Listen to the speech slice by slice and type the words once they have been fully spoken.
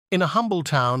In a humble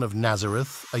town of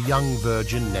Nazareth, a young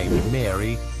virgin named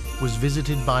Mary was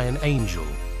visited by an angel,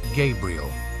 Gabriel,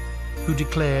 who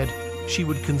declared she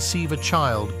would conceive a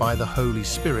child by the Holy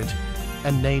Spirit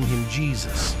and name him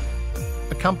Jesus.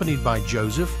 Accompanied by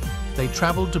Joseph, they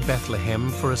traveled to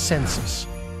Bethlehem for a census.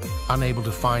 Unable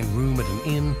to find room at an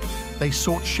inn, they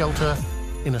sought shelter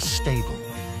in a stable.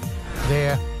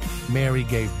 There, Mary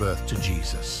gave birth to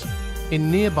Jesus. In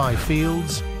nearby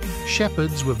fields,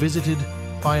 shepherds were visited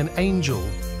by an angel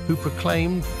who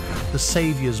proclaimed the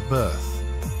Savior's birth.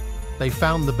 They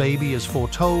found the baby as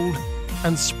foretold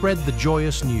and spread the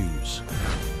joyous news.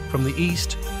 From the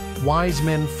east, wise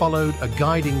men followed a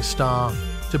guiding star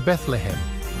to Bethlehem,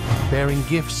 bearing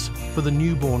gifts for the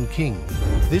newborn king.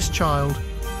 This child,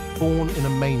 born in a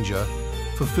manger,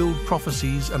 fulfilled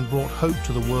prophecies and brought hope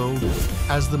to the world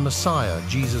as the Messiah,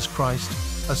 Jesus Christ,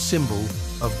 a symbol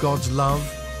of God's love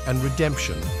and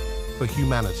redemption for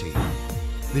humanity.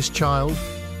 This child,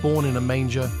 born in a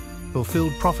manger,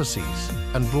 fulfilled prophecies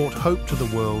and brought hope to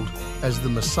the world as the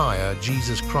Messiah,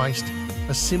 Jesus Christ,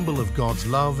 a symbol of God's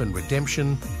love and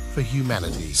redemption for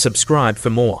humanity. Subscribe for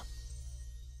more.